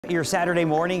Your Saturday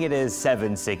morning, it is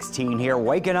 7:16 here.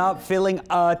 Waking up feeling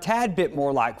a tad bit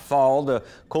more like fall. The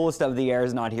coolest of the air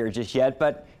is not here just yet,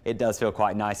 but it does feel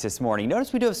quite nice this morning.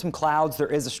 Notice we do have some clouds. There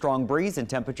is a strong breeze and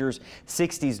temperatures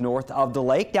 60s north of the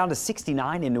lake, down to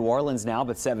 69 in New Orleans now,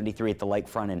 but 73 at the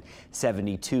lakefront and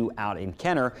 72 out in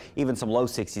Kenner. Even some low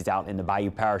 60s out in the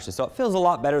Bayou parishes. So it feels a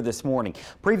lot better this morning.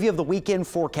 Preview of the weekend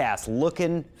forecast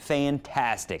looking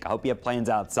fantastic. I hope you have plans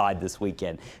outside this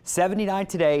weekend. 79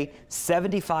 today,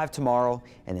 75 tomorrow,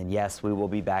 and then yes, we will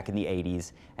be back in the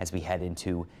 80s as we head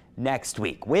into next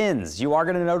week. Winds, you are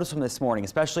going to notice them this morning,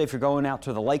 especially if you're going out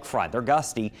to the lakefront. They're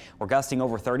gusty. We're gusting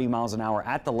over 30 miles an hour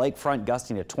at the lakefront,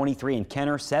 gusting to 23 in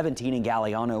Kenner, 17 in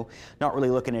Galliano. Not really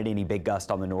looking at any big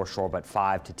gust on the North Shore, but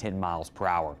 5 to 10 miles per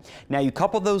hour. Now, you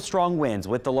couple those strong winds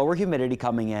with the lower humidity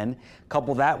coming in,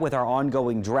 couple that with our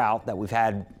ongoing drought that we've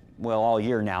had, well, all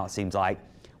year now, it seems like.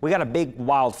 We got a big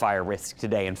wildfire risk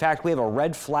today. In fact, we have a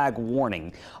red flag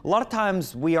warning. A lot of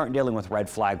times we aren't dealing with red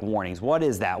flag warnings. What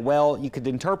is that? Well, you could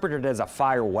interpret it as a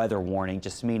fire weather warning,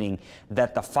 just meaning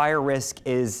that the fire risk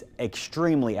is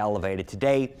extremely elevated.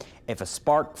 Today, if a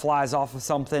spark flies off of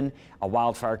something, a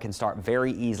wildfire can start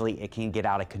very easily. It can get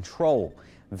out of control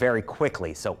very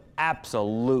quickly. So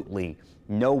absolutely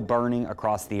no burning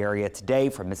across the area today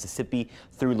from Mississippi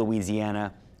through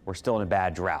Louisiana. We're still in a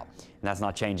bad drought, and that's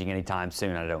not changing anytime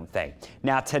soon, I don't think.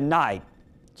 Now tonight,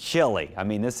 chilly. I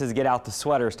mean, this is get out the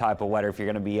sweaters type of weather if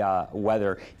you're going to be if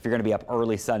you're going to be up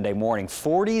early Sunday morning.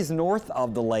 40s north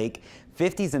of the lake,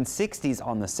 50s and 60s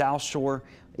on the South Shore,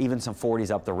 even some 40s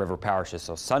up the river parishes.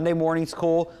 So Sunday morning's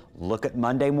cool. Look at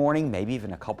Monday morning, maybe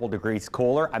even a couple degrees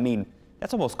cooler. I mean,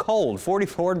 that's almost cold.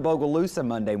 44 in Bogalusa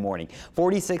Monday morning,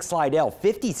 46 Slidell,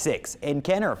 56 in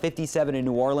Kenner, 57 in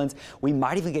New Orleans. We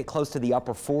might even get close to the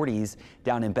upper 40s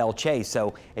down in Belle Chasse.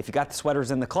 So if you got the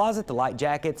sweaters in the closet, the light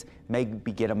jackets,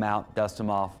 maybe get them out, dust them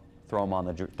off, throw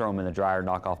them in the dryer,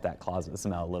 knock off that closet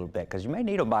smell a little bit, because you may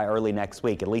need them by early next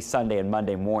week, at least Sunday and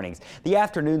Monday mornings. The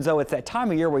afternoons, though, it's that time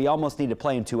of year where you almost need to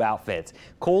play in two outfits.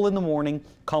 Cool in the morning,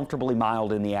 comfortably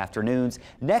mild in the afternoons.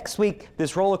 Next week,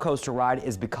 this roller coaster ride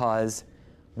is because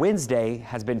Wednesday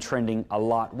has been trending a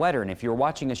lot wetter, and if you were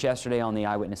watching us yesterday on the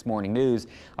Eyewitness Morning News,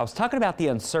 I was talking about the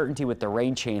uncertainty with the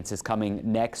rain chances coming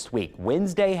next week.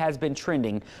 Wednesday has been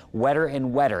trending wetter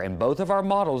and wetter, and both of our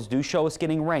models do show us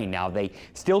getting rain. Now, they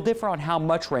still differ on how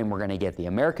much rain we're going to get. The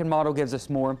American model gives us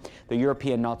more, the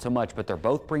European not so much, but they're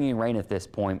both bringing rain at this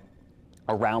point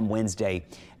around Wednesday.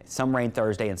 Some rain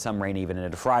Thursday and some rain even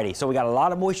into Friday. So we got a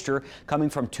lot of moisture coming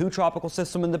from two tropical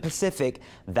systems in the Pacific.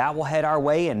 That will head our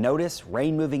way, and notice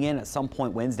rain moving in at some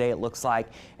point Wednesday, it looks like,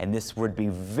 and this would be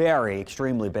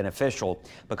extremely beneficial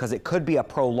because it could be a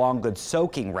prolonged good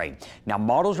soaking rain. Now,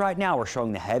 models right now are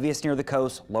showing the heaviest near the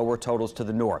coast, lower totals to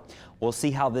the north. We'll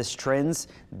see how this trends.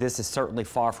 This is certainly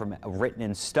far from written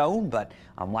in stone, but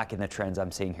I'm liking the trends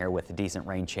I'm seeing here with the decent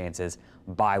rain chances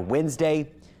by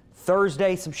Wednesday.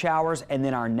 Thursday, some showers, and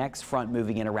then our next front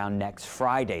moving in around next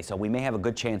Friday. So we may have a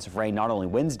good chance of rain not only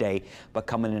Wednesday, but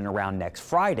coming in around next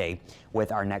Friday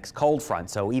with our next cold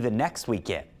front. So even next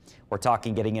weekend, we're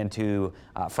talking getting into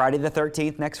Friday the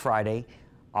 13th, next Friday.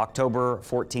 October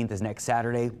 14th is next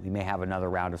Saturday. We may have another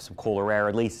round of some cooler air,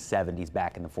 at least 70s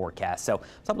back in the forecast. So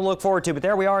something to look forward to. But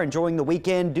there we are, enjoying the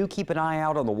weekend. Do keep an eye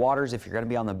out on the waters if you're going to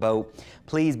be on the boat.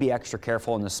 Please be extra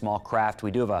careful in the small craft.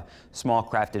 We do have a small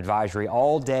craft advisory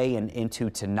all day and into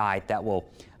tonight. That will,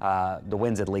 the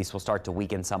winds at least, will start to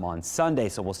weaken some on Sunday.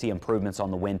 So we'll see improvements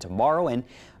on the wind tomorrow, and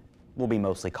will be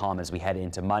mostly calm as we head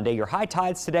into Monday. Your high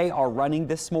tides today are running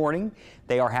this morning.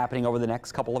 They are happening over the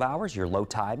next couple of hours. Your low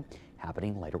tide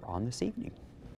happening later on this evening.